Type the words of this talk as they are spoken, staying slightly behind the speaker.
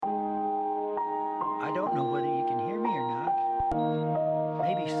I don't know whether you can hear me or not.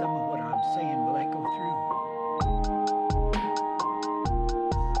 Maybe some of what I'm saying will echo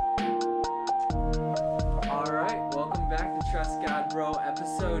through. Alright, welcome back to Trust God Bro,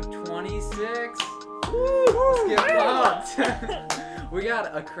 episode 26. Let's get pumped. We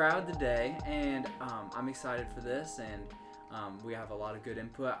got a crowd today, and I'm excited for this, and we have a lot of good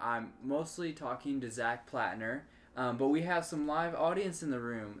input. I'm mostly talking to Zach Plattner, but we have some live audience in the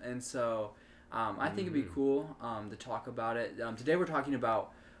room, and so I think it'd be cool to talk about it. Today we're talking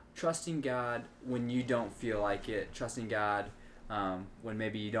about trusting God when you don't feel like it, trusting God when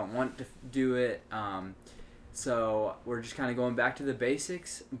maybe you don't want to do it. So we're just kind of going back to the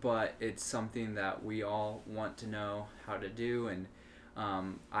basics, but it's something that we all want to know how to do, and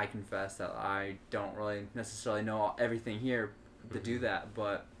I confess that I don't really necessarily know everything here to do that,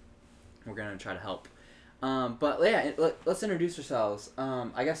 but we're going to try to help. But yeah, let's introduce ourselves.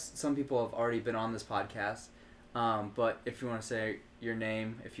 I guess some people have already been on this podcast, but if you want to say your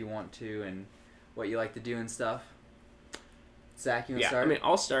name, if you want to, and what you like to do and stuff. Zach, you want to start? I mean,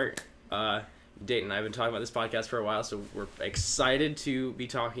 I'll start. Dayton and I have been talking about this podcast for a while, so we're excited to be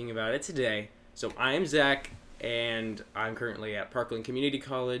talking about it today. So I am Zach, and I'm currently at Parkland Community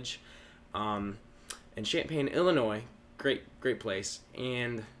College in Champaign, Illinois. Great place.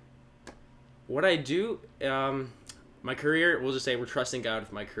 And what I do, my career, we'll just say we're trusting God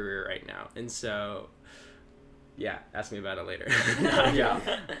with my career right now. And so, yeah, ask me about it later. Yeah.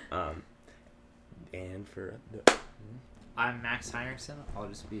 And for I'm Max Heinrichsen. I'll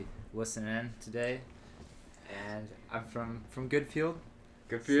just be listening in today. And I'm from Goodfield.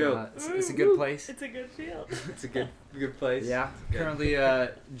 Good field. So, it's a good place. It's a good field. It's a good place. Yeah, Good. currently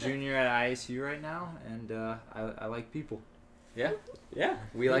a junior at ISU right now, and I like people. Yeah. yeah,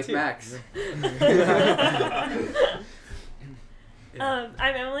 We me like too. Max. I'm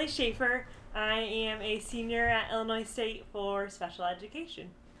Emily Schaefer. I am a senior at Illinois State for special education.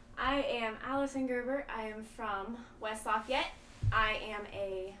 I am Allison Gerber. I am from West Lafayette. I am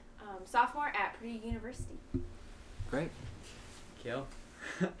a sophomore at Purdue University. Great. Kale.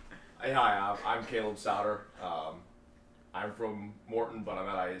 Hey, hi, I'm Caleb Sauter. I'm from Morton, but I'm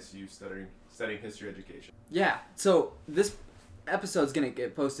at ISU studying history education. Yeah. So this episode's gonna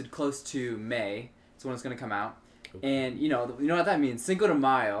get posted close to May. It's when it's gonna come out. And you know what that means, Cinco de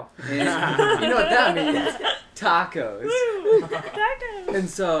Mayo. And you know what that means, tacos. Woo! Tacos! And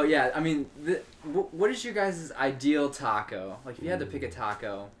so yeah, I mean, what is your guys' ideal taco? Like if you had to pick a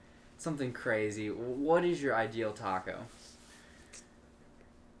taco, something crazy, what is your ideal taco?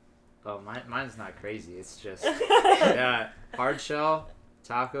 Oh, mine's not crazy. It's just hard shell,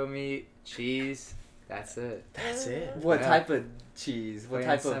 taco meat, cheese. That's it. That's it. What Yeah. type of cheese? What Plain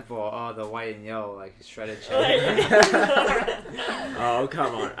type and of? simple. Oh, the white and yellow, like shredded cheddar. Oh,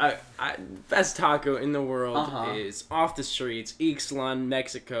 come on. Best taco in the world Uh-huh. is off the streets, Ixtlan,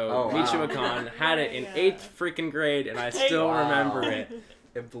 Mexico, Oh, wow. Michoacan. Had it in Yeah. 8th freaking grade, and I still Wow. remember it.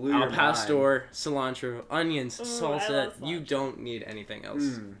 It blew Al your pastor, cilantro, onions, Ooh, I salsa. love You cilantro. don't need anything else.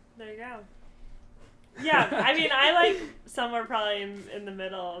 mind. There you go. Yeah, I mean, I like somewhere probably in the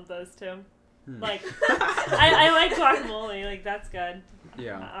middle of those two. Like, I like guacamole. Like, that's good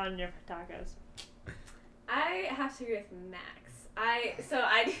Yeah. on your tacos. I have to agree with Max. I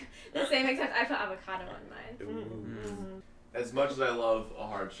do the same except I put avocado on mine. Mm-hmm. As much as I love a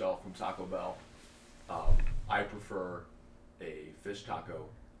hard shell from Taco Bell, I prefer a fish taco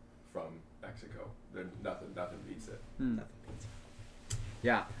from Mexico. Nothing beats it.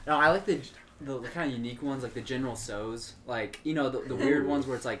 Yeah. No, I like the kind of unique ones, like the General Tso's. Like, you know, the weird ones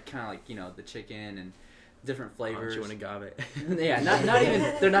where it's like kind of like, you know, the chicken and different flavors. Aren't you an agave? Yeah, not even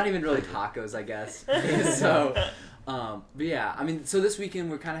they're not even really tacos, I guess. So, but yeah, I mean, so this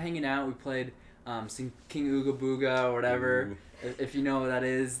weekend we're kind of hanging out. We played some King Ooga Booga or whatever. If you know what that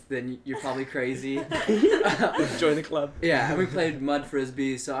is, then you're probably crazy. Join the club. Yeah, and we played mud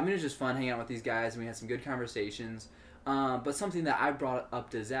frisbee. So I mean, it was just fun hanging out with these guys, and we had some good conversations. But something that I brought up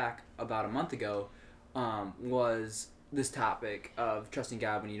to Zach about a month ago was this topic of trusting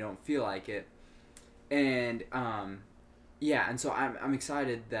God when you don't feel like it. And yeah, and so I'm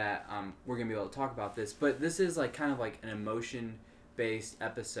excited that we're gonna be able to talk about this. But this is like kind of like an emotion-based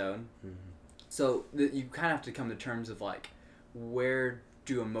episode. Mm-hmm. So you kind of have to come to terms of like, where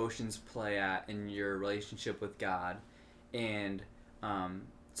do emotions play at in your relationship with God, and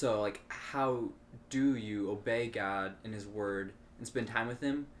so like how do you obey God and His Word and spend time with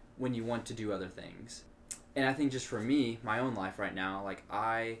Him when you want to do other things? And I think just for me, my own life right now, like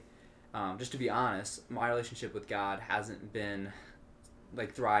just to be honest, my relationship with God hasn't been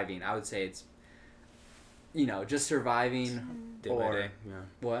like thriving. I would say it's just surviving Day or by day. Yeah.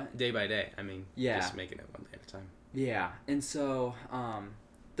 what? Day by day. I mean, Yeah. just making it one day at a time. Yeah, and so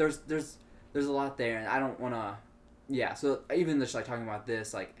there's a lot there, and I don't want to. Yeah, so even just like talking about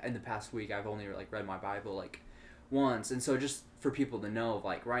this, like in the past week, I've only like read my Bible like once, and so just for people to know,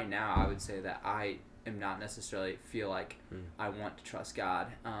 like right now, I would say that I am not necessarily feel like I want to trust God.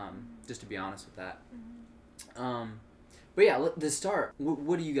 Just to be honest with that. But yeah, to start,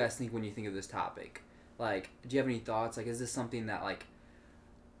 what do you guys think when you think of this topic? Like, do you have any thoughts? Like, is this something that like,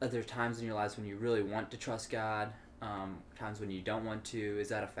 are there times in your lives when you really want to trust God? Times when you don't want to? Is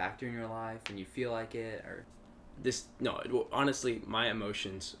that a factor in your life when you feel like it, or? Honestly, my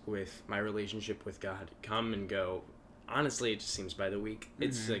emotions with my relationship with God come and go. Honestly, it just seems by the week.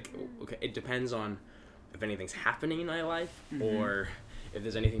 It's like, okay, it depends on if anything's happening in my life or if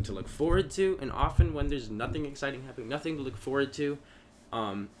there's anything to look forward to. And often when there's nothing exciting happening, nothing to look forward to,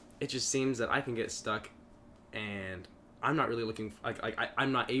 it just seems that I can get stuck, and I'm not really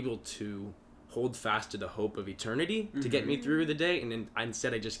I'm not able to hold fast to the hope of eternity to get me through the day, and then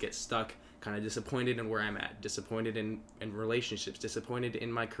instead I just get stuck, kind of disappointed in where I'm at, disappointed in relationships, disappointed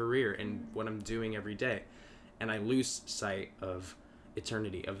in my career and what I'm doing every day, and I lose sight of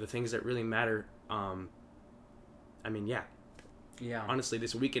eternity, of the things that really matter. Yeah. Honestly,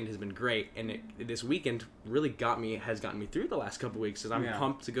 this weekend has been great, and this weekend really has gotten me through the last couple weeks, because I'm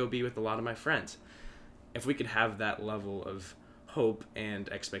pumped to go be with a lot of my friends. If we could have that level of hope and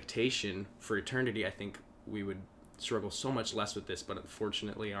expectation for eternity, I think we would struggle so much less with this. But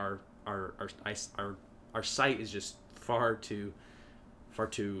unfortunately, our sight is just far too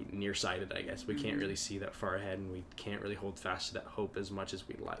nearsighted, I guess. We can't really see that far ahead, and we can't really hold fast to that hope as much as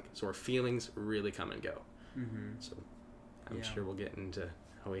we'd like. So our feelings really come and go. So I'm sure we'll get into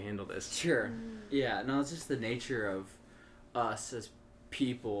how we handle this. Sure. Yeah, no, it's just the nature of us as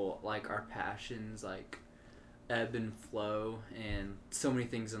people, like our passions, like ebb and flow, and so many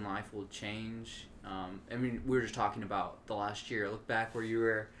things in life will change. I mean, we were just talking about the last year. Look back where you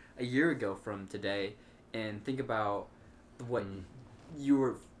were a year ago from today, and think about what you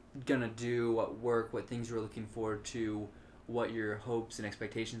were gonna do, what work, what things you were looking forward to, what your hopes and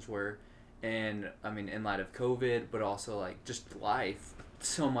expectations were. And I mean, in light of COVID, but also like just life,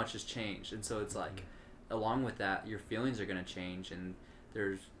 so much has changed. And so it's like, along with that, your feelings are going to change, and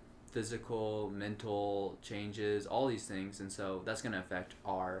there's physical, mental changes, all these things. And so that's going to affect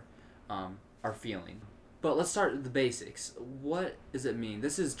our feeling. But let's start with the basics. What does it mean?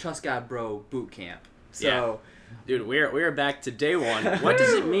 This is Trust God Bro Boot Camp. So, dude, we're back to day one. What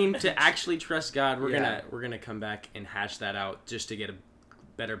does it mean to actually trust God? We're gonna come back and hash that out just to get a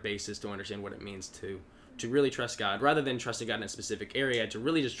better basis to understand what it means to really trust God, rather than trusting God in a specific area, to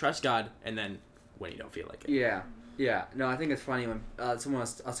really just trust God, and then when you don't feel like it. Yeah. No, I think it's funny when I was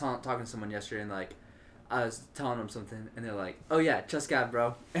talking to someone yesterday, and like I was telling them something, and they're like, "Oh yeah, trust God,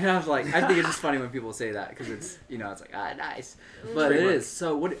 bro." And I was like, I think it's just funny when people say that, because it's it's like nice, but it is.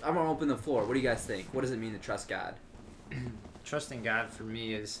 So I'm gonna open the floor. What do you guys think? What does it mean to trust God? Trusting God for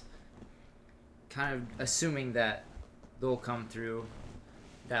me is kind of assuming that He'll come through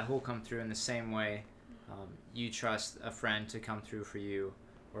in the same way you trust a friend to come through for you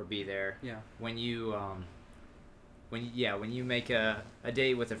or be there. Yeah. When you make a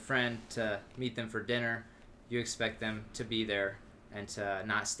date with a friend to meet them for dinner, you expect them to be there and to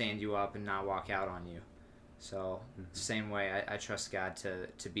not stand you up and not walk out on you. So same way, I trust God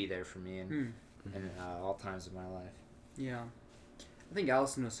to be there for me in all times of my life. Yeah. I think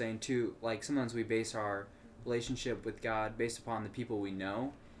Allison was saying too, like sometimes we base our relationship with God based upon the people we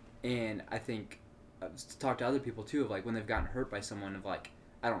know, and I think I've talked to other people too of like when they've gotten hurt by someone of like,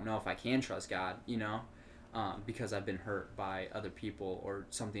 I don't know if I can trust God, because I've been hurt by other people, or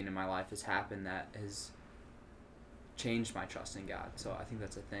something in my life has happened that has changed my trust in God. So I think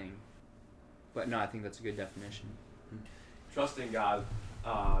that's a thing. But no, I think that's a good definition. Trusting God,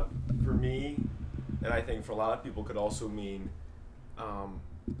 for me, and I think for a lot of people, could also mean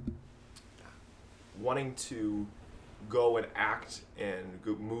wanting to go and act and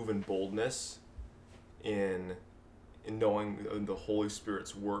move in boldness in knowing the Holy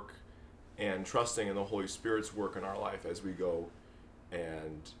Spirit's work, and trusting in the Holy Spirit's work in our life as we go,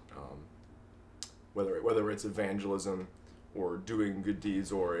 and whether it's evangelism or doing good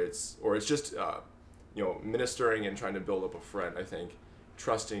deeds, or it's just ministering and trying to build up a friend. I think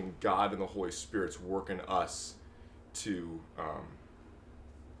trusting God and the Holy Spirit's work in us to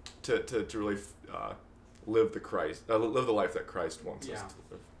really live the life that Christ wants us to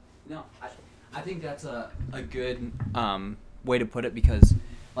live. No, I think that's a good way to put it, because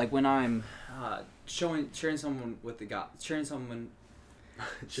like when I'm sharing someone with the God, sharing someone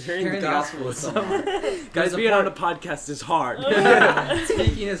Sharing the gospel with someone. Guys, There's a being on part- a podcast is hard.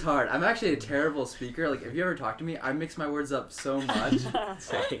 Speaking is hard. I'm actually a terrible speaker. Like, if you ever talk to me, I mix my words up so much.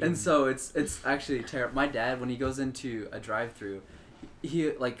 Same. And so it's actually terrible. My dad, when he goes into a drive-through,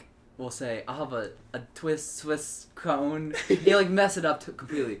 he like will say, "I'll have a twist Swiss cone." He like mess it up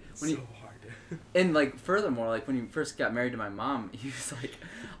completely. When so he hard. and like furthermore, like when he first got married to my mom, he was like,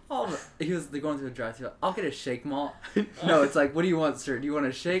 he was going through a drive-through. I'll get a shake malt. No, it's like, what do you want, sir? Do you want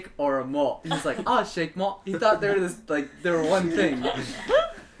a shake or a malt? He's like, oh, shake malt. He thought they were one thing.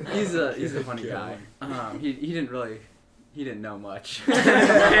 He's a funny guy. He didn't know much.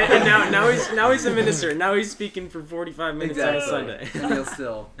 and now he's a minister. Now he's speaking for 45 minutes on a Exactly. Sunday. And he'll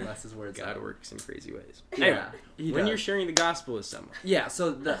still mess his words God up. works in crazy ways. Yeah, Anyway, he when does. you're sharing the gospel with someone, Yeah,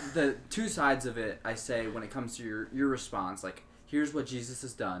 so the two sides of it, I say, when it comes to your response, like, here's what Jesus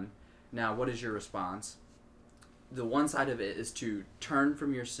has done. Now, what is your response? The one side of it is to turn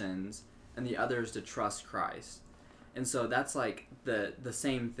from your sins, and the other is to trust Christ. And so that's like the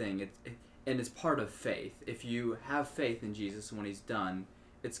same thing. And it's part of faith. If you have faith in Jesus and what he's done,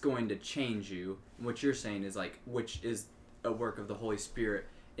 it's going to change you. And what you're saying is like, which is a work of the Holy Spirit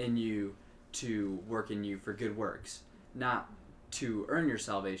in you to work in you for good works. Not to earn your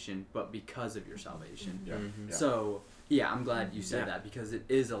salvation, but because of your salvation. Yeah. Yeah. So, yeah, I'm glad you said Yeah. that, because it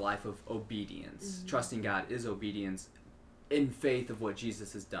is a life of obedience. Trusting God is obedience in faith of what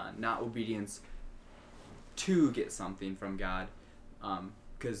Jesus has done, not obedience to get something from God,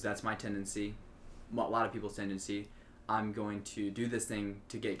 because that's my tendency, a lot of people's tendency. I'm going to do this thing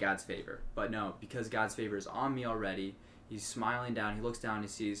to get God's favor. But no, because God's favor is on me already, he's smiling down, he looks down, he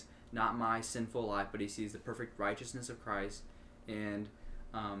sees not my sinful life, but he sees the perfect righteousness of Christ, and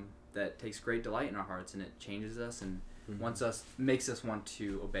that takes great delight in our hearts, and it changes us and makes us want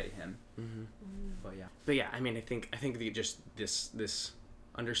to obey him. But yeah, I mean, I think just this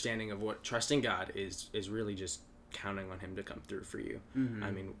understanding of what trusting God is really just counting on him to come through for you.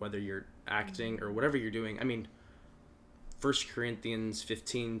 I mean, whether you're acting or whatever you're doing. I mean, 1 Corinthians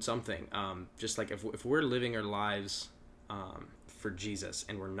 15 something. Just like if we're living our lives for Jesus,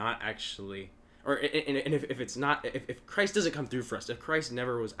 and we're not actually, or and if it's not, if Christ doesn't come through for us, if Christ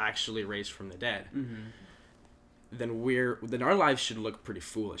never was actually raised from the dead, then our lives should look pretty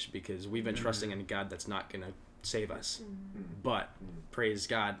foolish, because we've been trusting in a God that's not going to save us. But praise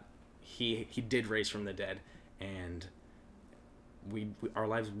God, he did raise from the dead, and we our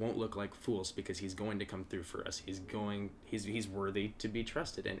lives won't look like fools, because he's going to come through for us. He's worthy to be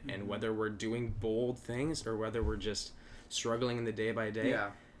trusted, and whether we're doing bold things or whether we're just struggling in the day by day,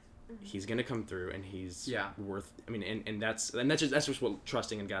 he's gonna come through, and he's worth. I mean, and that's just what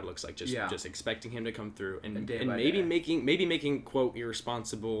trusting in God looks like. Just expecting him to come through, and maybe making quote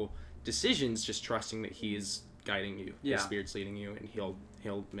irresponsible decisions, just trusting that he is guiding you, his Spirit's leading you, and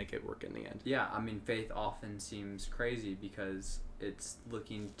he'll make it work in the end. Yeah, I mean, faith often seems crazy because it's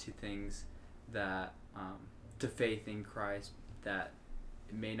looking to things that to faith in Christ that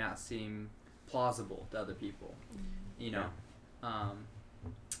it may not seem plausible to other people, you know.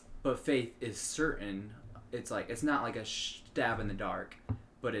 But faith is certain. It's like, it's not like a stab in the dark,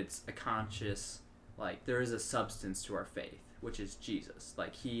 but it's a conscious, like, there is a substance to our faith, which is Jesus.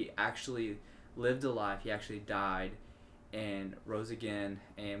 Like, he actually lived a life, he actually died and rose again,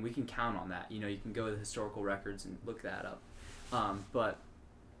 and we can count on that. You know, you can go to the historical records and look that up. But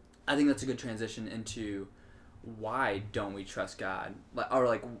I think that's a good transition into why don't we trust God?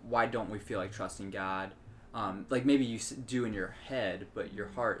 Or why don't we feel like trusting God? Like, maybe you do in your head, but your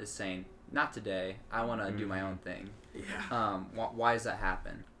heart is saying, not today, I want to do my own thing. Yeah. Why does that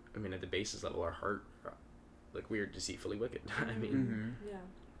happen? I mean, at the basis level, our heart, like, we are deceitfully wicked. I mean, Yeah.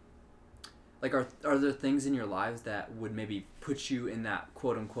 Like, are there things in your lives that would maybe put you in that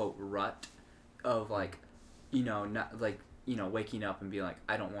quote unquote rut of, like, you know, not like, you know, waking up and being like,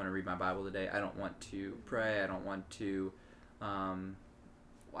 I don't want to read my Bible today, I don't want to pray, I don't want to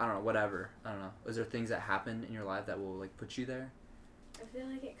I don't know, whatever. I don't know. Is there things that happen in your life that will, like, put you there? I feel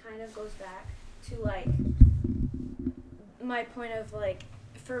like it kind of goes back to, like, my point of, like,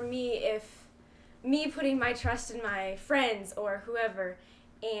 for me, if me putting my trust in my friends or whoever,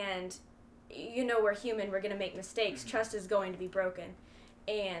 and, you know, we're human, we're going to make mistakes, trust is going to be broken.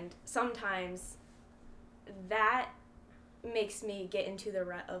 And sometimes that makes me get into the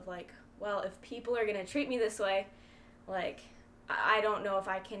rut of, like, well, if people are going to treat me this way, like, I don't know if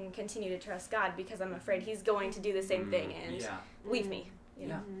I can continue to trust God, because I'm afraid he's going to do the same thing and leave me. You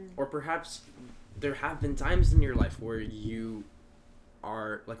know? Or perhaps there have been times in your life where you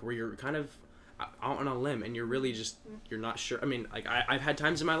are, like, where you're kind of, out on a limb and you're really just, you're not sure. I mean, like I've had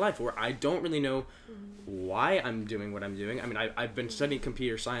times in my life where I don't really know why I'm doing what I'm doing. I mean, I've been studying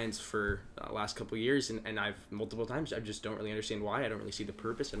computer science for the last couple of years, and I've multiple times, I just don't really understand why. I don't really see the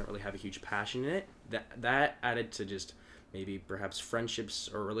purpose. I don't really have a huge passion in it. That added to just maybe perhaps friendships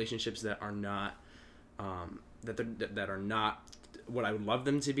or relationships that are not, that are not what I would love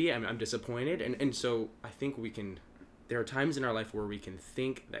them to be. I'm disappointed. And so I think there are times in our life where we can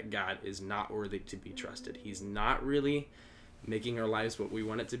think that God is not worthy to be trusted. He's not really making our lives what we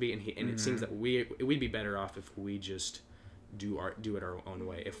want it to be, and it seems that we'd be better off if we just do it our own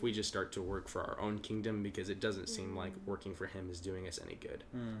way. If we just start to work for our own kingdom, because it doesn't seem like working for him is doing us any good.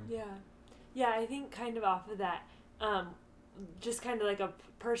 Yeah, I think kind of off of that, just kind of like a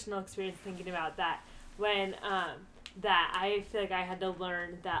personal experience thinking about that, when that I feel like I had to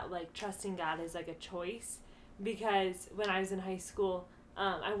learn that like trusting God is like a choice, because when I was in high school,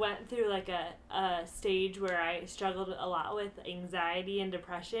 I went through like a stage where I struggled a lot with anxiety and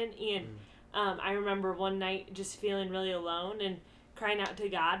depression, and I remember one night just feeling really alone and crying out to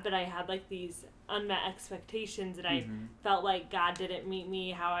God, but I had like these unmet expectations, and I felt like God didn't meet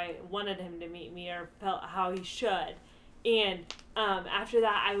me how I wanted him to meet me, or felt how he should. And after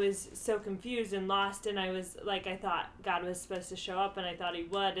that, I was so confused and lost, and I was like, I thought God was supposed to show up, and I thought he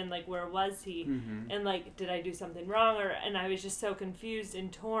would, and like, where was he? And like, did I do something wrong? And I was just so confused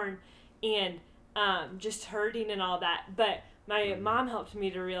and torn, and just hurting and all that. But my mom helped me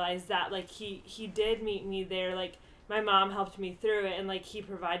to realize that like he did meet me there. Like my mom helped me through it, and like he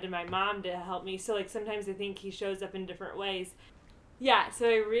provided my mom to help me. So like sometimes I think he shows up in different ways. Yeah, so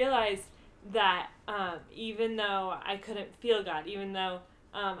I realized that even though I couldn't feel God, even though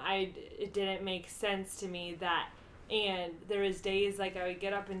it didn't make sense to me, that, and there was days like I would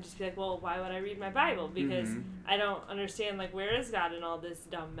get up and just be like, well, why would I read my Bible? Because I don't understand, like, where is God in all this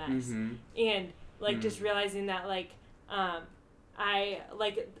dumb mess? And like just realizing that like I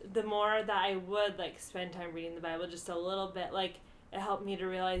like the more that I would like spend time reading the Bible just a little bit, like it helped me to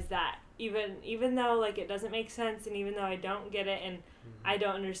realize that even though like it doesn't make sense, and even though I don't get it and I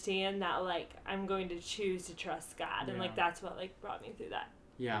don't understand, that like I'm going to choose to trust God, and like that's what like brought me through that.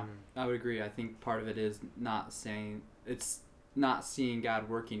 Yeah, I would agree. I think part of it is not seeing God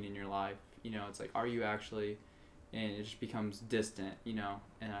working in your life. You know, it's like, are you actually, and it just becomes distant, you know,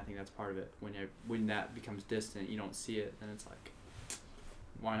 and I think that's part of it. When that becomes distant, you don't see it, then it's like,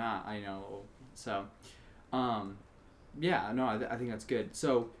 why not? I know. So, yeah, no, I think that's good.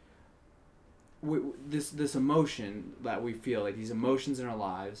 So, this emotion that we feel, like these emotions in our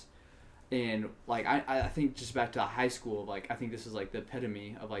lives, and like I think just back to high school, like I think this is like the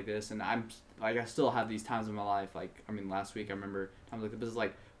epitome of like this, and I'm like I still have these times in my life, like I mean last week I remember times like this is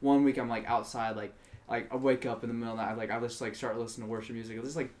like one week I'm like outside, like I wake up in the middle of the night, like I just like start listening to worship music,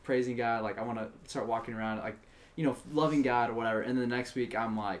 just like praising God, like I want to start walking around like, you know, loving God or whatever, and then the next week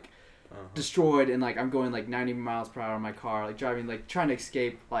I'm like destroyed, and like I'm going like 90 miles per hour in my car, like driving, like trying to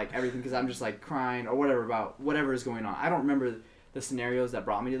escape like everything because I'm just like crying or whatever about whatever is going on. I don't remember the scenarios that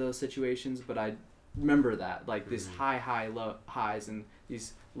brought me to those situations, but I remember that like this high low highs and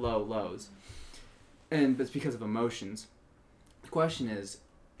these low lows, and it's because of emotions. The question is,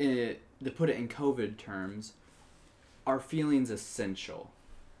 to put it in COVID terms, are feelings essential?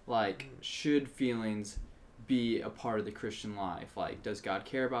 Like, should feelings be a part of the Christian life? Like, does God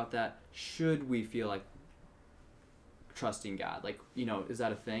care about that? Should we feel like trusting God? Like, you know, is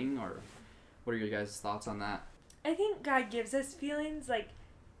that a thing, or what are your guys' thoughts on that? I think God gives us feelings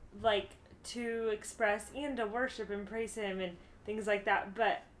like to express and to worship and praise him and things like that.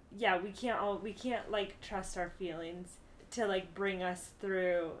 But yeah, we can't like trust our feelings to like bring us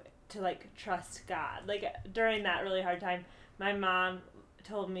through to like trust God. Like during that really hard time, my mom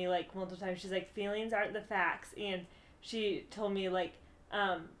told me like multiple times, she's like, feelings aren't the facts, and she told me like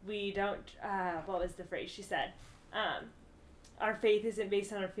we don't what was the phrase she said, our faith isn't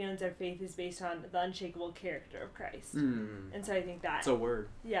based on our feelings, our faith is based on the unshakable character of Christ. And so I think that it's a word.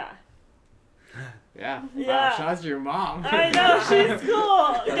 Yeah. Yeah. Yeah. Wow, shout out to your mom. I know, she's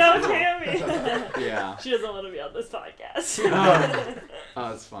cool. Go Tammy. Yeah. She doesn't want to be on this podcast. Oh,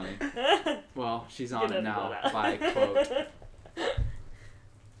 that's funny. Well, she's on Get it now out. by quote.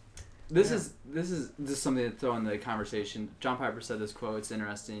 This is something to throw in the conversation. John Piper said this quote. It's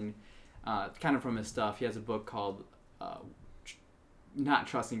interesting, kind of from his stuff. He has a book called not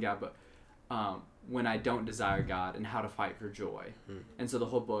Trusting God, but When I Don't Desire God and How to Fight for Joy. And so the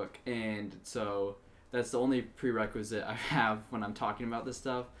whole book, and so that's the only prerequisite I have when I'm talking about this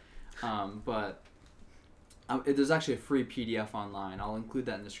stuff. But there's actually a free PDF online. I'll include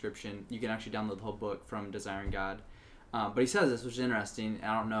that in the description. You can actually download the whole book from Desiring God. But he says this, which is interesting.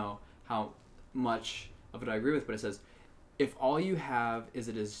 I don't know how much of it I agree with, but it says, if all you have is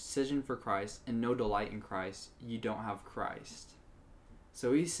a decision for Christ and no delight in Christ, you don't have Christ.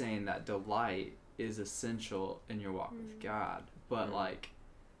 So he's saying that delight is essential in your walk with God. But, like,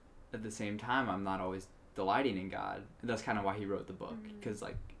 at the same time, I'm not always delighting in God. And that's kind of why he wrote the book. Because,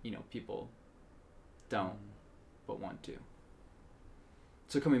 like, you know, people don't but want to.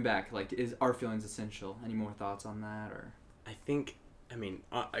 So coming back, like, are feelings essential? Any more thoughts on that? Or I think, I mean,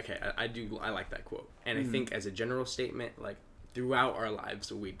 okay, I like that quote. And I think as a general statement, like, throughout our lives,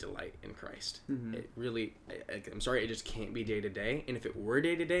 we delight in Christ. It really, I'm sorry, it just can't be day to day. And if it were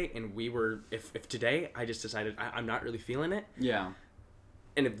day to day, and we were, if today I just decided I'm not really feeling it. Yeah.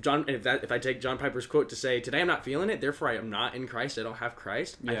 And if I take John Piper's quote to say, today I'm not feeling it, therefore I am not in Christ, I don't have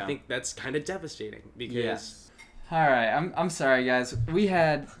Christ, I think that's kind of devastating. Because All right, I'm sorry, guys. We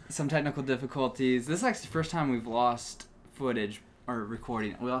had some technical difficulties. This is actually the first time we've lost footage or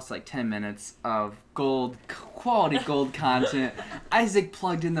recording. We lost like 10 minutes of quality gold content. Isaac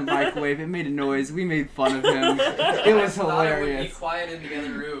plugged in the microwave. It made a noise. We made fun of him. It was hilarious. Be quiet in the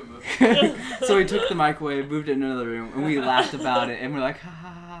other room. So we took the microwave, moved it in another room, and we laughed about it. And we're like, ha ha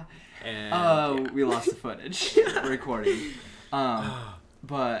ha. And we lost the footage recording.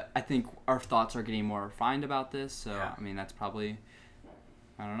 But I think our thoughts are getting more refined about this. So, I mean, that's probably,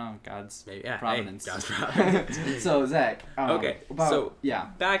 I don't know, God's providence. God's providence. So, Zach.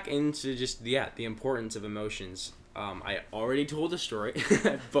 Back into just, the importance of emotions. I already told the story,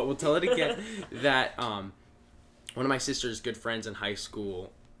 but we'll tell it again, that one of my sister's good friends in high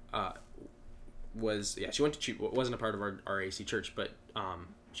school she wasn't a part of our AC church, but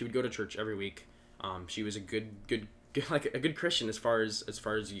she would go to church every week. She was a good like a good Christian as far as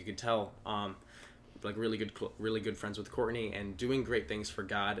you could tell. Like really good friends with Courtney and doing great things for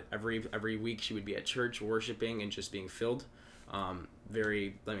God. Every week she would be at church worshiping and just being filled.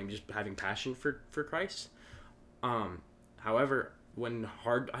 Just having passion for Christ. However, when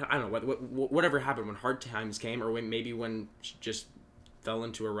whatever happened, when hard times came, or when she just fell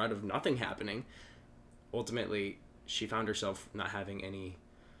into a rut of nothing happening, ultimately she found herself not having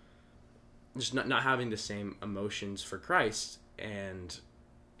not having the same emotions for Christ, and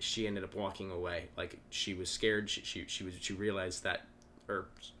she ended up walking away. Like, she was scared. She realized that, or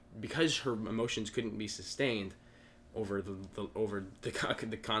because her emotions couldn't be sustained over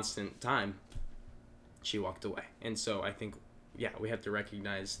the constant time, she walked away. And so I think, we have to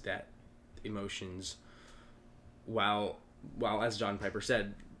recognize that emotions, while as John Piper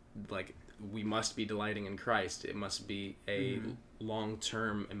said, like, we must be delighting in Christ. It must be a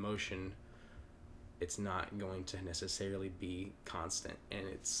long-term emotion. It's not going to necessarily be constant, and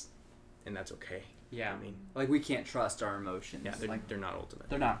that's okay. Yeah, I mean, like, we can't trust our emotions. Yeah, they're not ultimate.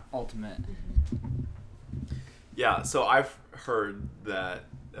 They're not ultimate. Yeah, so I've heard that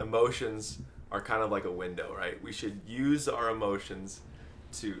emotions are kind of like a window, right? We should use our emotions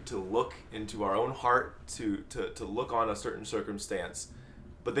to look into our own heart, to look on a certain circumstance,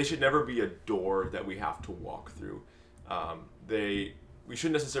 but they should never be a door that we have to walk through. We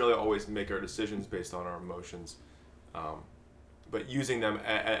shouldn't necessarily always make our decisions based on our emotions, but using them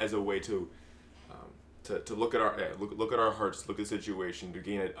as a way to look at our hearts, look at the situation, to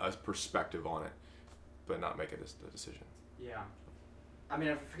gain a perspective on it, but not make a decision. Yeah. I mean,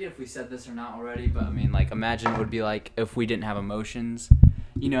 I forget if we said this or not already, but I mean, like, imagine it would be like if we didn't have emotions,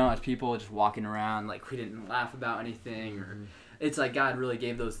 as people just walking around, like, we didn't laugh about anything, or it's like God really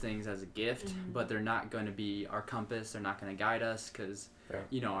gave those things as a gift, but they're not going to be our compass. They're not going to guide us because,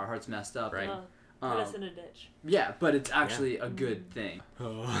 our heart's messed up. Right. Put us in a ditch. Yeah, but it's actually a good thing.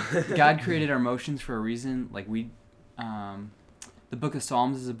 God created our emotions for a reason. Like, the book of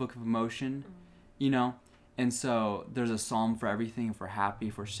Psalms is a book of emotion, and so there's a psalm for everything. If we're happy,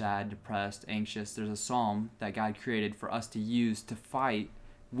 if we're sad, depressed, anxious, there's a psalm that God created for us to use to fight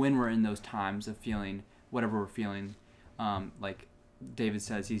when we're in those times of feeling whatever we're feeling. Like David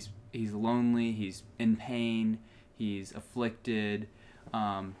says, he's lonely, he's in pain, he's afflicted,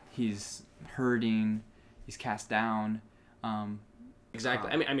 he's hurting, he's cast down.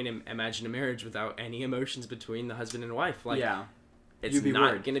 Exactly. I mean, imagine a marriage without any emotions between the husband and wife. Like, it's You'd be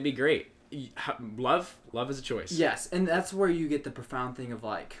not worried. going to be great. Love is a choice. Yes, and that's where you get the profound thing of,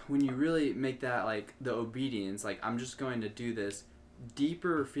 like, when you really make that, like, the obedience, like, I'm just going to do this,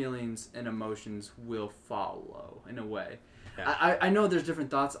 deeper feelings and emotions will follow in a way. Yeah. I know there's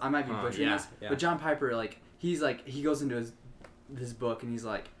different thoughts. I might be butchering this, but John Piper, like, he goes into his book and he's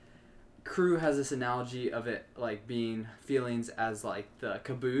like, Crew has this analogy of it, like, being feelings as, like, the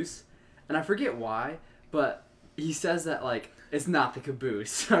caboose, and I forget why, but he says that, like, it's not the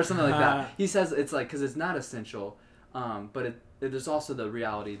caboose or something like that. He says it's like, because it's not essential, but there's also the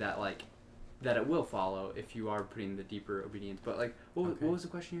reality that, like, that it will follow if you are putting the deeper obedience. But like, what Okay. was the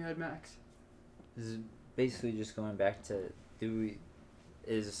question you had, Max? This is basically just going back to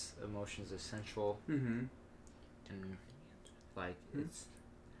is emotions essential Mm-hmm. and like it's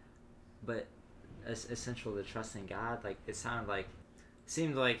but it's essential to trust in God. Like it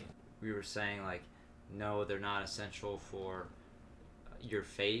seemed like we were saying like no, they're not essential for your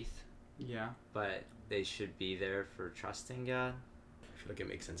faith, Yeah. but they should be there for trusting God. I feel like it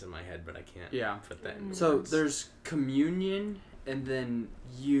makes sense in my head, but I can't Yeah. put that in So words. there's communion and then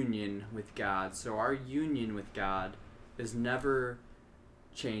union with God. So our union with God is never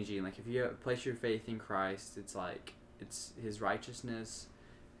changing. Like if you place your faith in Christ, it's like it's His righteousness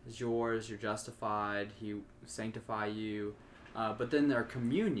is yours. You're justified. He sanctify you. But then their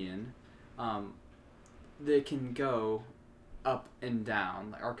communion, they can go up and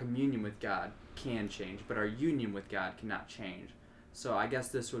down. Like our communion with God can change, but our union with God cannot change. So I guess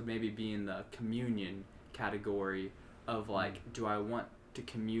this would maybe be in the communion category of like, do I want to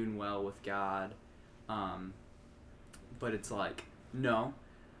commune well with God? But it's like, no.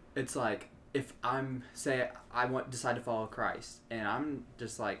 It's like if decide to follow Christ, and I'm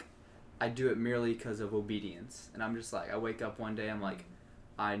just like, I do it merely because of obedience, and I'm just like, I wake up one day, I'm like,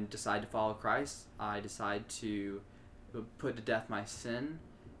 I decide to follow Christ. I decide to put to death my sin,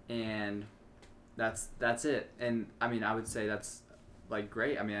 and that's it. And I mean, I would say that's like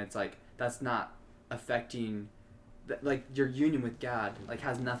great. I mean, it's like that's not affecting, like your union with God like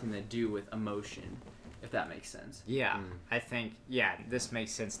has nothing to do with emotion, if that makes sense. Yeah, I think this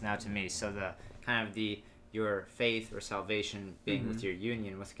makes sense now to me. So the kind of your faith or salvation being with your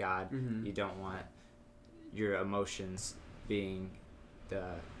union with God, you don't want your emotions being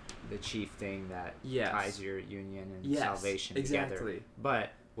the chief thing that ties your union and salvation together.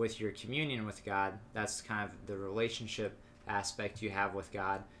 But with your communion with God, that's kind of the relationship aspect you have with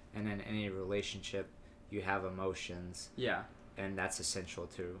God, and in any relationship you have emotions. Yeah. And that's essential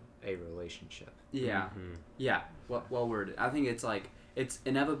to a relationship. Yeah. Yeah. Well worded. I think it's like it's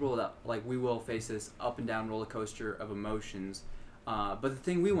inevitable that like we will face this up and down roller coaster of emotions. But the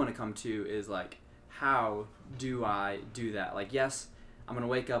thing we want to come to is like, how do I do that? Like, yes, I'm gonna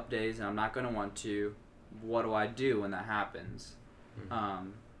wake up days and I'm not gonna want to. What do I do when that happens?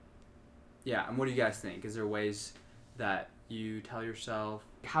 Yeah. And what do you guys think? Is there ways that you tell yourself?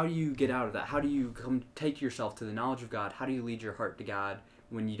 How do you get out of that? How do you take yourself to the knowledge of God? How do you lead your heart to God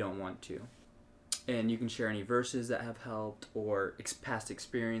when you don't want to? And you can share any verses that have helped or past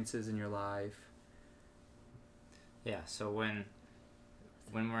experiences in your life. Yeah, so when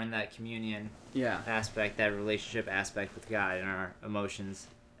we're in that communion Yeah. aspect, that relationship aspect with God, and our emotions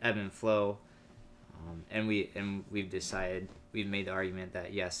ebb and flow, and we've made the argument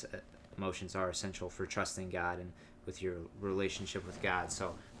that yes, emotions are essential for trusting God and with your relationship with God.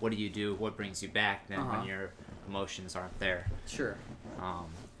 So what do you do? What brings you back then when your emotions aren't there? Sure.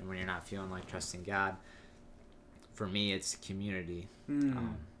 And when you're not feeling like trusting God? For me, it's community.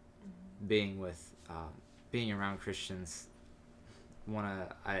 Being around Christians.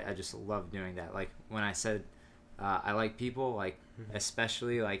 I just love doing that. Like when I said I like people, like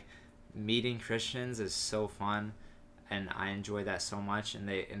especially like meeting Christians is so fun, and I enjoy that so much, and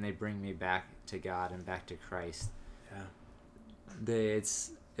they bring me back to God and back to Christ. Yeah.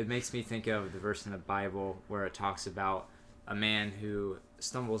 It makes me think of the verse in the Bible where it talks about a man who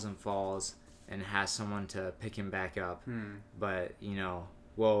stumbles and falls and has someone to pick him back up. But,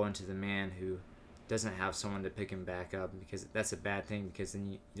 woe unto the man who doesn't have someone to pick him back up, because that's a bad thing, because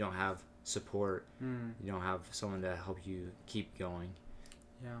then you don't have support. You don't have someone to help you keep going.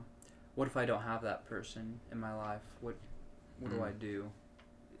 Yeah. What if I don't have that person in my life? What do I do?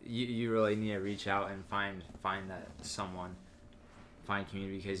 You really need to reach out and find that someone, find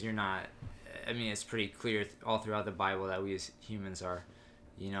community, because you're not. I mean, it's pretty clear all throughout the Bible that we as humans are,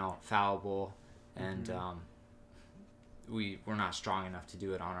 fallible, and we're not strong enough to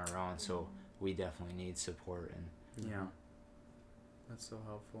do it on our own. So we definitely need support. And Yeah. That's so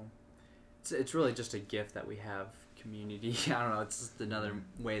helpful. It's really just a gift that we have, community. I don't know. It's just another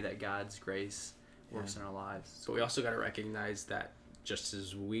way that God's grace works in our lives. But we also got to recognize that just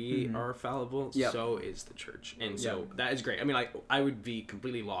as we are fallible, so is the church. And so that is great. I mean, like, I would be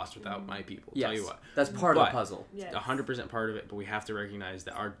completely lost without my people. Yes. Tell you what. That's part of the puzzle. Yes. 100% part of it, but we have to recognize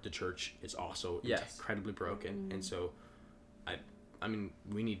that the church is also Yes. incredibly broken. And so, I mean,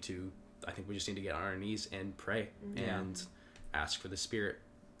 I think we just need to get on our knees and pray and ask for the Spirit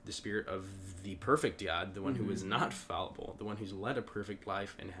of the perfect God, the one who is not fallible, the one who's led a perfect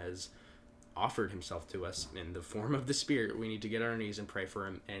life and has offered himself to us in the form of the Spirit. We need to get on our knees and pray for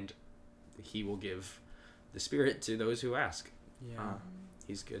him, and he will give the Spirit to those who ask. Yeah.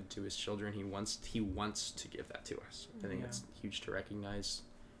 He's good to his children. He wants to give that to us. I think that's huge to recognize,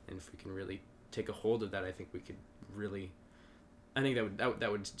 and if we can really take a hold of that, I think we could really. I think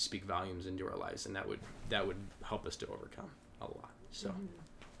that would speak volumes into our lives, and that would help us to overcome a lot. So,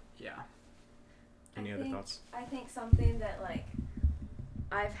 yeah. Any other thoughts? I think something that like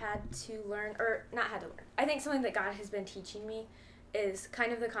I've had to learn, or not had to learn. I think something that God has been teaching me is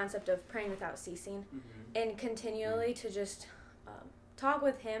kind of the concept of praying without ceasing, and continually to just talk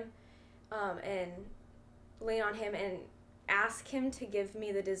with Him, and lean on Him and ask Him to give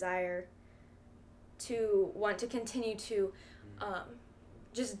me the desire to want to continue to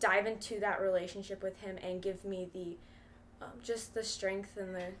just dive into that relationship with Him and give me the just the strength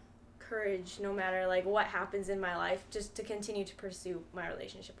and the courage, no matter like what happens in my life, just to continue to pursue my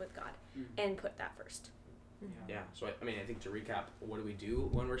relationship with God and put that first. Yeah. So I think to recap, what do we do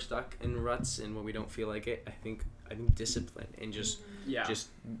when we're stuck in ruts and when we don't feel like it? I think discipline and just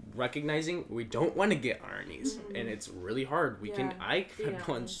recognizing we don't want to get on our knees, and it's really hard. I have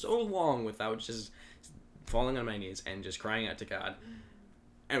gone so long without just falling on my knees and just crying out to God.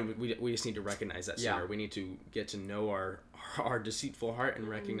 And we just need to recognize that sooner. We need to get to know our deceitful heart and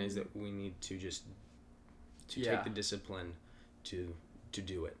recognize that we need to just take the discipline to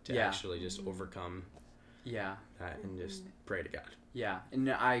do it, to actually just overcome that and just pray to God. Yeah, and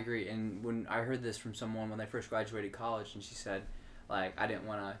I agree. And when I heard this from someone when they first graduated college, and she said, like, I didn't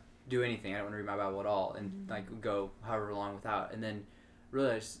want to do anything. I didn't want to read my Bible at all, and like go however long without. And then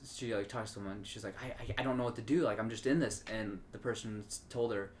realized she like talked to someone. She's like, I don't know what to do. Like, I'm just in this. And the person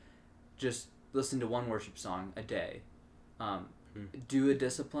told her, just listen to one worship song a day, do a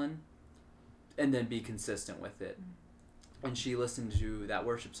discipline, and then be consistent with it. And she listened to that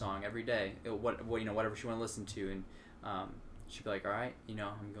worship song every day. Whatever she wanted to listen to, and she'd be like, all right,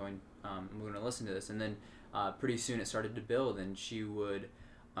 I'm going to listen to this. And then pretty soon it started to build, and she would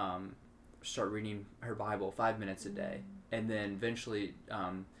start reading her Bible 5 minutes a day. And then eventually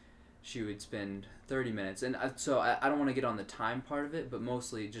she would spend 30 minutes. And so I don't want to get on the time part of it, but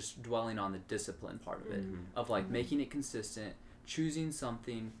mostly just dwelling on the discipline part of it, of like making it consistent, choosing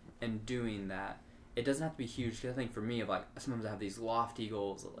something and doing that. It doesn't have to be huge, because I think for me, of like, sometimes I have these lofty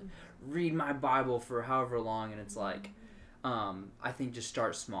goals of like read my Bible for however long, and it's like I think just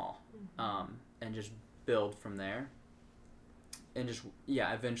start small, and just build from there, and just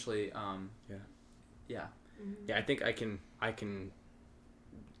eventually I think I can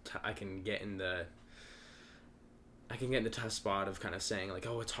get in the tough spot of kind of saying like,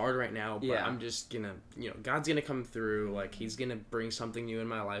 oh, it's hard right now, but I'm just gonna, God's gonna come through, like He's gonna bring something new in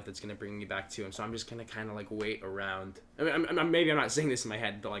my life that's gonna bring me back to Him. So I'm just gonna kind of like wait around. I mean, maybe I'm not saying this in my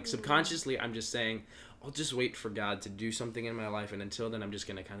head, but like subconsciously I'm just saying, I'll just wait for God to do something in my life, and until then I'm just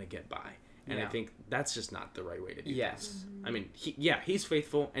gonna kind of get by. And I think that's just not the right way to do things. I mean, He's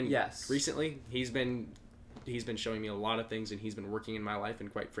faithful, and recently He's been showing me a lot of things, and He's been working in my life,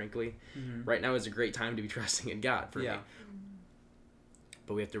 and quite frankly, right now is a great time to be trusting in God for me.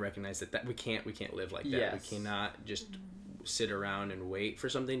 But we have to recognize that we can't live like that. We cannot just sit around and wait for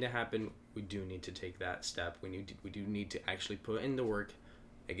something to happen. We do need to take that step. We do need to actually put in the work.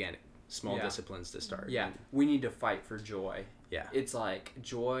 Again, small disciplines to start. We need to fight for joy. It's like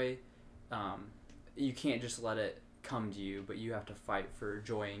joy, you can't just let it come to you, but you have to fight for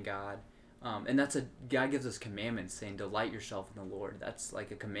joy in God. And God gives us commandments saying, delight yourself in the Lord. That's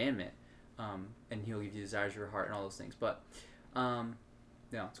like a commandment. And He'll give you desires of your heart and all those things. But,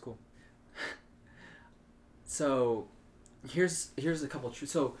 it's cool. So, here's a couple of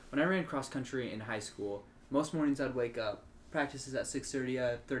truths. So, when I ran cross country in high school, most mornings I'd wake up, practices at 6:30,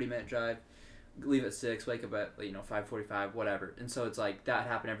 a 30-minute drive, leave at 6, wake up at, 5:45, whatever. And so it's like, that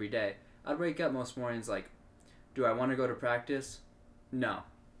happened every day. I'd wake up most mornings like, do I want to go to practice? No.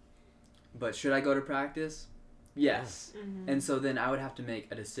 But should I go to practice? Yes. And so then I would have to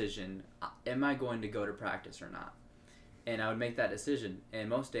make a decision. Am I going to go to practice or not? And I would make that decision. And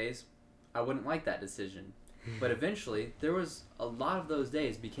most days, I wouldn't like that decision. But eventually, there was a lot of those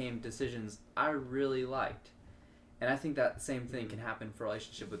days became decisions I really liked. And I think that same thing can happen for a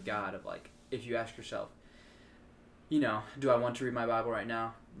relationship with God, of like, if you ask yourself, do I want to read my Bible right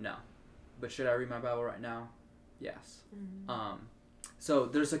now? No. But should I read my Bible right now? Yes. So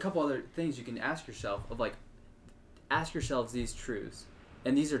there's a couple other things you can ask yourself, of like, ask yourselves these truths,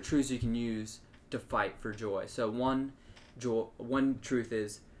 and these are truths you can use to fight for joy. So one truth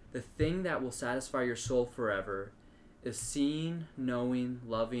is, the thing that will satisfy your soul forever is seeing, knowing,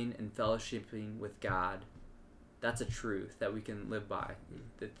 loving, and fellowshipping with God. That's a truth that we can live by.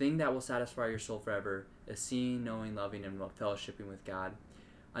 The thing that will satisfy your soul forever is seeing, knowing, loving, and fellowshipping with God.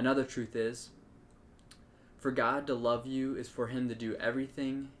 Another truth is, For God to love you is for him to do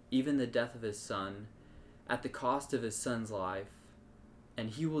everything, even the death of his son, at the cost of his son's life,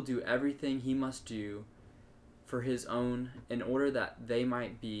 and he will do everything he must do for his own, in order that they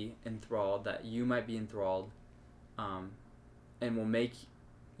might be enthralled, that you might be enthralled, and will make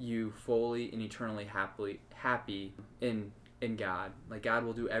you fully and eternally happy in God. Like, God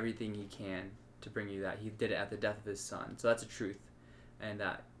will do everything he can to bring you that. He did it at the death of his son. So that's a truth. And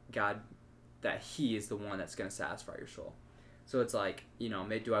that God, that he is the one that's going to satisfy your soul. So it's like,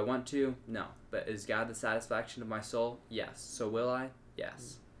 do I want to? No. But is God the satisfaction of my soul? Yes. So will I?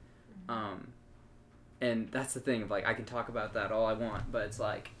 Yes. And that's the thing of, like, I can talk about that all I want, but it's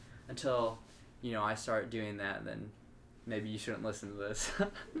like, until, I start doing that, then maybe you shouldn't listen to this.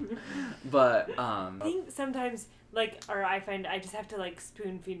 But, I think sometimes, I find I just have to,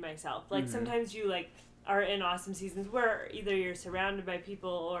 spoon feed myself. Sometimes you, are in awesome seasons where either you're surrounded by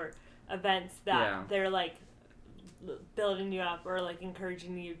people or events that they're, building you up or,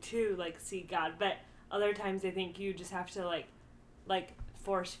 encouraging you to, seek God. But other times I think you just have to,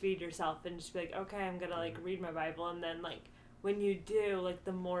 force feed yourself and just be like, okay, I'm going to, read my Bible. And then, when you do,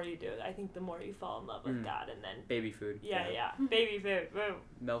 the more you do it, I think the more you fall in love with God. And then... Baby food. Yeah. Baby food. Boom.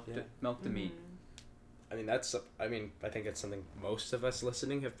 Milk the meat. I mean, I think it's something most of us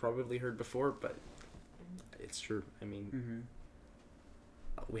listening have probably heard before, but it's true. I mean,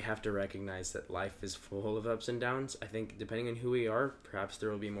 we have to recognize that life is full of ups and downs. I think depending on who we are, perhaps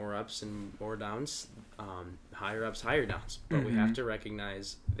there will be more ups and more downs, higher ups, higher downs. But we have to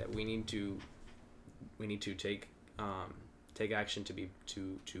recognize that we need to take action to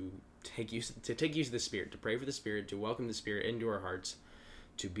take use of the Spirit, to pray for the Spirit, to welcome the Spirit into our hearts,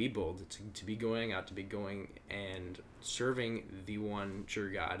 to be bold, to be going out, to be going and serving the one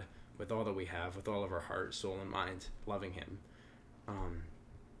true God with all that we have, with all of our heart, soul, and mind, loving Him.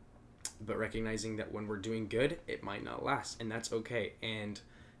 But recognizing that when we're doing good, it might not last, and that's okay. And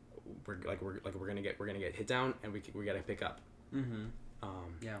we're gonna get hit down, and we gotta pick up.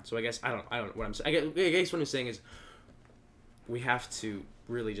 So I guess I don't what I'm saying. I guess what I'm saying is we have to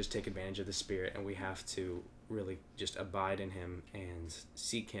really just take advantage of the Spirit, and we have to really just abide in Him and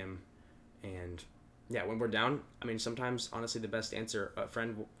seek Him. And when we're down, I mean, sometimes honestly the best answer,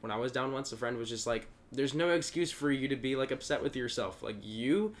 when I was down once, a friend was just like, there's no excuse for you to be upset with yourself.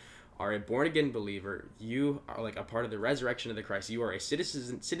 You are a born again believer. You are a part of the resurrection of the Christ. You are a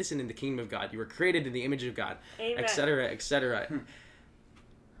citizen in the kingdom of God. You were created in the image of God, etc., etc.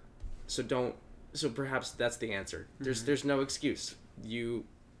 So perhaps that's the answer. There's no excuse. You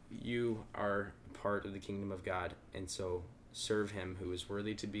are part of the kingdom of God, and so serve Him who is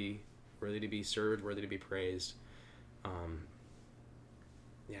worthy to be served, worthy to be praised.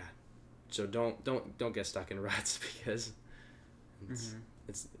 So don't get stuck in ruts, because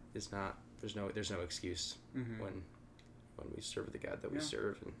it's not, there's no excuse when we serve the God that we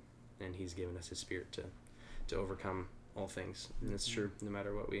serve, and He's given us His Spirit to overcome all things. And it's true no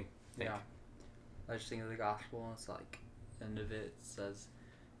matter what we think. Yeah. I just think of the gospel, and it's end of it says,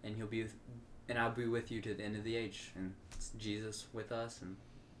 and I'll be with you to the end of the age. And it's Jesus with us and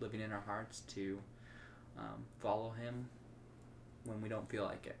living in our hearts to follow Him when we don't feel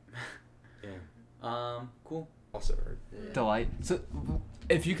like it. Cool. Also heard. Delight. So,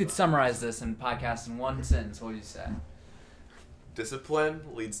 if you could summarize this in podcast in one sentence, what would you say? Discipline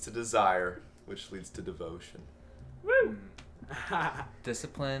leads to desire, which leads to devotion. Woo!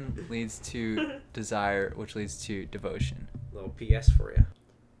 Discipline leads to desire, which leads to devotion. Little PS for you.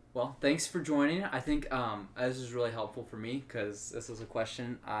 Well, thanks for joining. I think this is really helpful for me, because this is a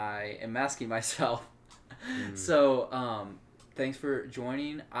question I am asking myself. So, thanks for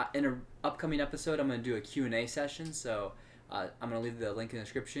joining. In an upcoming episode, I'm going to do a Q&A session, so I'm going to leave the link in the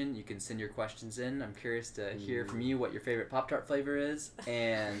description. You can send your questions in. I'm curious to hear from you what your favorite Pop-Tart flavor is,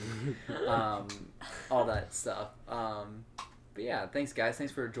 and all that stuff. But yeah, thanks guys.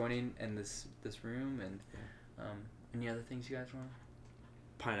 Thanks for joining in this room, and any other things you guys want?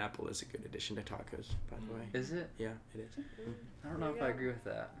 Pineapple is a good addition to tacos, by the way. Is it? Yeah, it is. I don't know if I agree with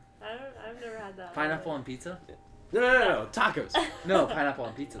that. I've never had that. Pineapple on pizza? No, tacos. No, pineapple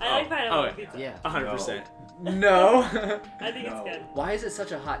on pizza. I like pineapple on pizza. Yeah. 100%. No. I think it's good. Why is it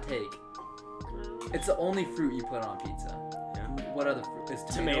such a hot take? It's the only fruit you put on pizza. Yeah. What other fruit? Is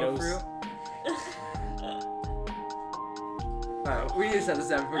tomato Tomatoes. fruit? Alright, we need to set this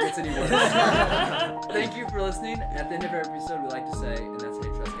down before it gets any worse. Thank you for listening. At the end of every episode, we like to say, and that's how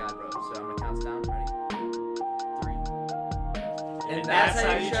you trust God, bro. So I'm going to count us down. Ready? 3. And that's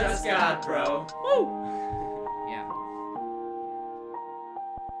how you trust God, bro. Woo!